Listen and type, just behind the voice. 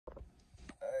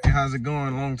how's it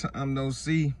going? Long time no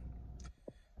see.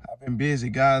 I've been busy.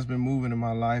 God's been moving in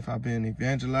my life. I've been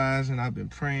evangelizing. I've been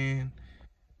praying,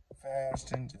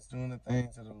 fasting, just doing the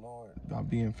things of the Lord about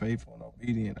being faithful and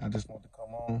obedient. I just want to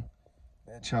come on,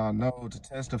 let y'all know, to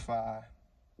testify.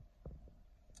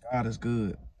 God is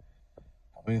good.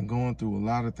 I've been going through a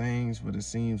lot of things, but it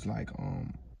seems like my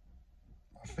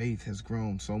faith has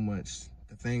grown so much.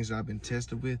 The things that I've been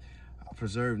tested with, I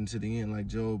preserved until the end like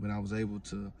Job, and I was able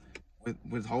to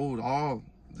withhold all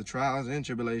the trials and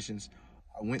tribulations.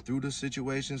 I went through the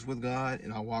situations with God,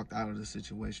 and I walked out of the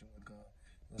situation with God.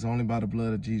 It was only by the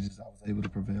blood of Jesus I was able to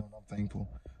prevail, and I'm thankful.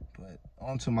 But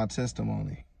on to my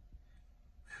testimony.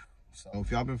 So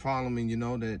if y'all been following me, you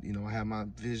know that, I had my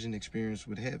vision experience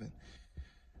with heaven.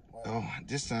 Well,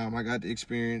 this time I got to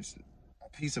experience a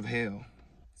piece of hell.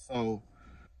 So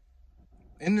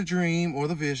in the dream or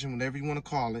the vision, whatever you want to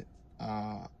call it,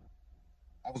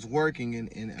 I was working,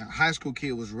 and a high school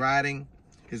kid was riding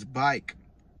his bike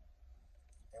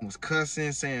and was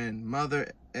cussing, saying,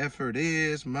 "Mother effort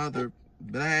is, mother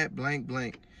blank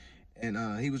blank."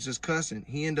 And he was just cussing.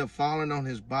 He ended up falling off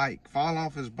his bike,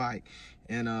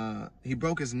 and he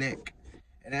broke his neck.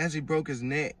 And as he broke his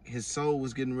neck, his soul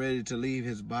was getting ready to leave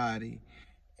his body.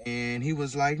 And he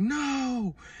was like,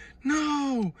 "No,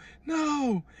 no,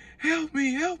 no, help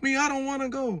me, I don't want to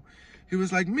go." He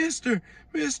was like, Mister,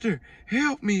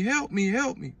 help me.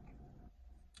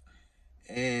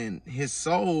 And his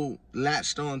soul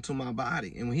latched onto my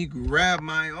body. And when he grabbed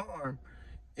my arm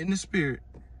in the spirit,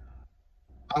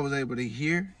 I was able to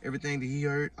hear everything that he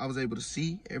heard. I was able to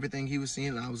see everything he was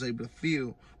seeing. And I was able to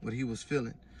feel what he was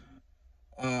feeling.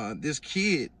 This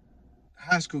kid,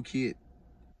 high school kid,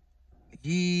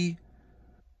 he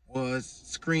was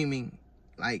screaming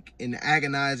like in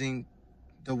agonizing,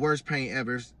 the worst pain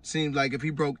ever. Seemed like if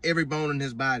he broke every bone in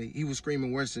his body, he was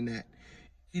screaming worse than that.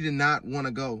 He did not want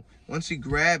to go. Once he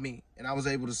grabbed me and I was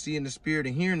able to see in the spirit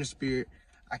and hear in the spirit,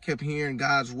 I kept hearing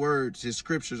God's words, his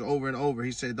scriptures over and over.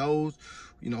 He said, those,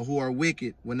 who are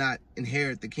wicked will not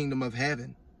inherit the kingdom of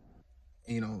heaven.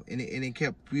 And it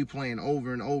kept replaying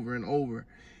over and over and over.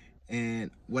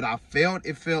 And what I felt,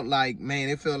 it felt like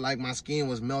my skin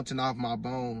was melting off my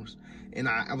bones. And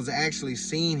I was actually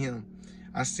seeing him.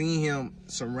 I seen him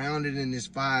surrounded in this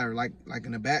fire, like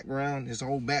in the background. His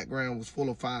whole background was full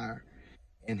of fire,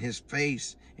 and his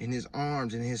face and his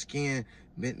arms and his skin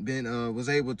was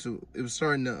able to. It was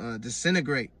starting to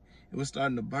disintegrate. It was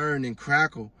starting to burn and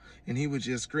crackle, and he was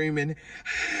just screaming,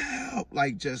 "Help!"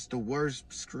 Like just the worst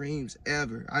screams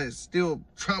ever. It still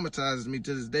traumatizes me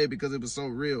to this day because it was so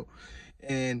real.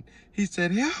 And he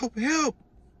said, "Help, help!"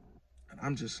 And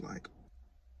I'm just like.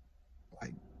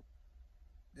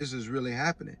 This is really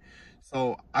happening.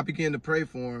 So I began to pray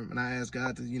for him, and I asked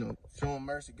God to, show him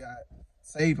mercy. God,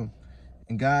 save him.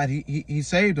 And God, he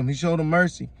saved him. He showed him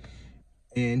mercy.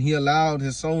 And he allowed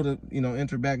his soul to,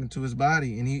 enter back into his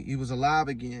body. And he was alive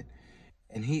again.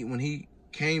 And when he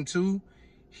came to,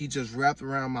 he just wrapped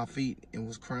around my feet and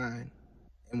was crying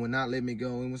and would not let me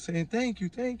go and was saying, "Thank you,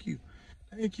 thank you,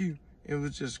 thank you." It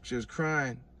was just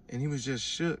crying. And he was just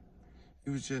shook.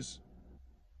 He was just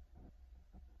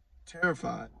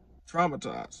terrified,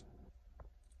 traumatized,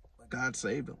 but God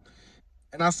saved him.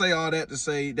 And I say all that to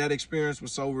say that experience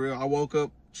was so real. I woke up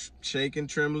shaking,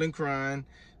 trembling, crying,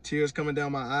 tears coming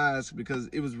down my eyes because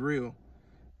it was real.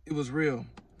 It was real.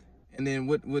 And then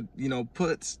what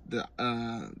puts the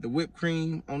whipped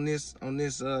cream on this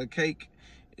cake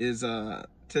is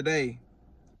today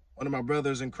one of my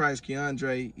brothers in Christ,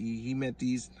 Keandre, he met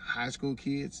these high school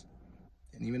kids,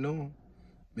 didn't even know them,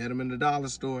 met them in the dollar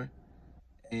store.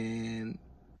 And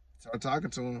started talking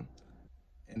to him.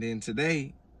 And then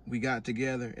today we got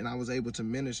together and I was able to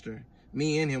minister.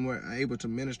 Me and him were able to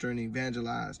minister and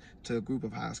evangelize to a group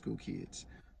of high school kids.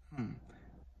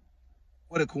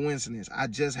 What a coincidence. I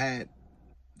just had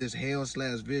this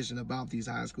hell/vision about these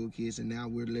high school kids, and now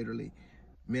we're literally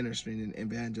ministering and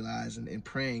evangelizing and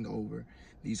praying over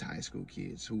these high school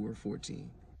kids who were 14.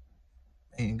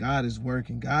 And God is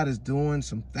working. God is doing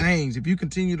some things. If you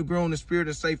continue to grow in the spirit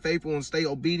and stay faithful and stay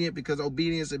obedient, because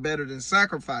obedience is better than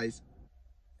sacrifice,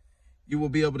 you will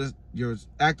be able to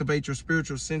activate your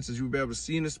spiritual senses. You will be able to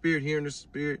see in the spirit, hear in the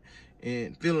spirit,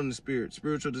 and feel in the spirit,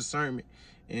 spiritual discernment.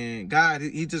 And God,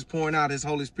 he just pouring out his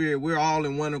Holy Spirit. We're all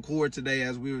in one accord today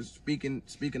as we were speaking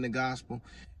the gospel.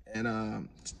 And,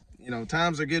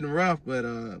 times are getting rough, but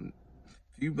if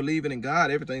you believe in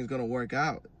God, everything's going to work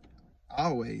out.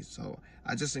 Always. So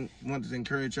I just wanted to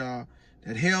encourage y'all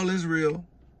that hell is real.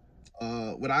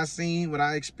 What I seen, what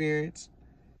I experienced,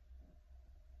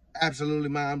 absolutely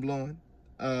mind blowing.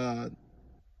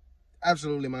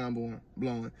 absolutely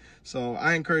mind-blowing. So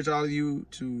I encourage all of you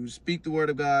to speak the word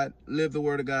of God, live the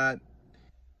word of God,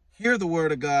 hear the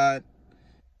word of God,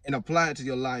 and apply it to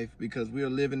your life, because we are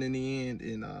living in the end.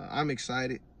 And I'm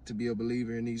excited to be a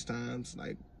believer in these times.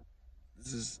 Like,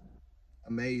 this is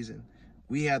amazing.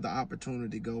 We have the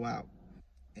opportunity to go out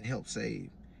and help save,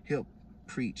 help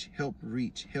preach, help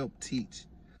reach, help teach.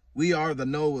 We are the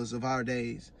Noahs of our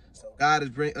days. So God is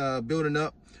building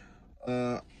up.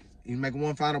 He's making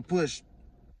one final push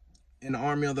in the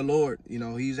army of the Lord. You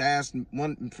know, he asked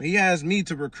me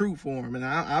to recruit for him, and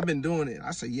I've been doing it.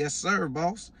 I say, yes, sir,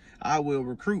 boss. I will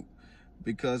recruit,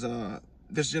 because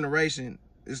this generation,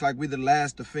 it's like we're the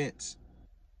last defense.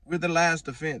 We're the last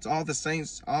defense. All the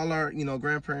saints, all our,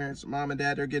 grandparents, mom and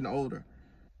dad, they're getting older.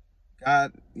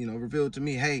 God, revealed to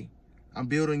me, hey, I'm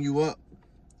building you up.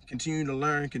 Continue to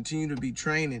learn, continue to be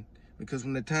training, because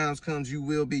when the times comes, you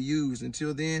will be used.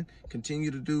 Until then, continue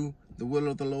to do the will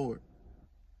of the Lord.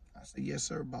 I say, yes,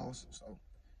 sir, boss. So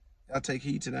y'all take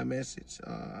heed to that message.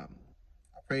 I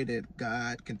pray that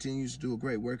God continues to do a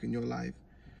great work in your life,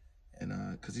 and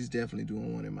because he's definitely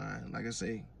doing one in mine. Like I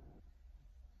say,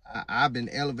 I've been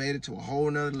elevated to a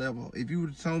whole nother level. If you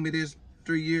would have told me this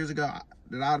 3 years ago,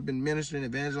 that I'd have been ministering,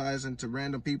 evangelizing to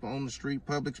random people on the street,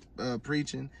 public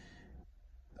preaching,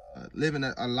 living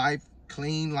a life,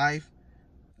 clean life,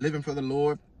 living for the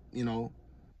Lord,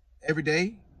 every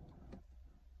day,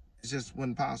 it just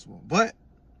wasn't possible. But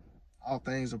all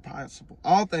things are possible.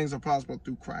 All things are possible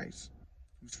through Christ,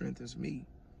 who strengthens me.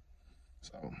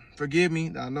 So forgive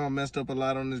me. I know I messed up a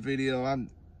lot on this video.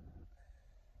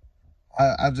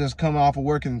 I've just come off of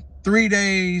working 3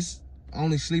 days,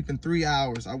 only sleeping 3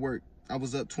 hours. I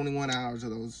was up 21 hours of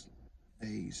those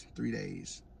days, 3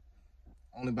 days.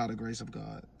 Only by the grace of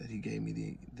God that he gave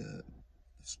me the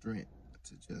strength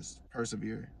to just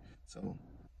persevere. So I'm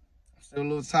still a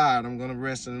little tired. I'm going to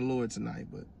rest in the Lord tonight,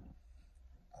 but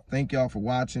I thank y'all for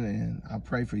watching, and I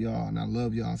pray for y'all, and I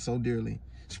love y'all so dearly.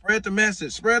 Spread the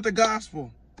message, spread the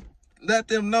gospel. Let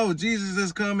them know Jesus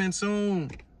is coming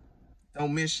soon.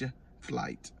 Don't miss your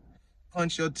flight.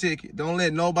 Punch your ticket. Don't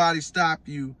let nobody stop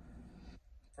you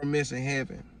from missing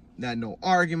heaven. Not no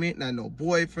argument, not no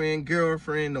boyfriend,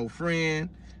 girlfriend, no friend,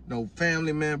 no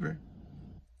family member.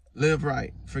 Live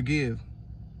right, forgive,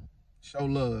 show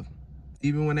love.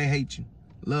 Even when they hate you,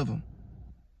 love them.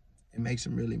 It makes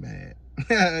them really mad.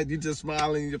 You just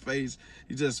smile in your face.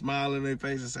 You just smile in their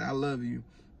face and say, I love you.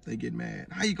 They get mad.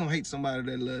 How you gonna hate somebody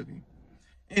that love you?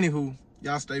 Anywho,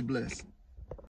 y'all stay blessed.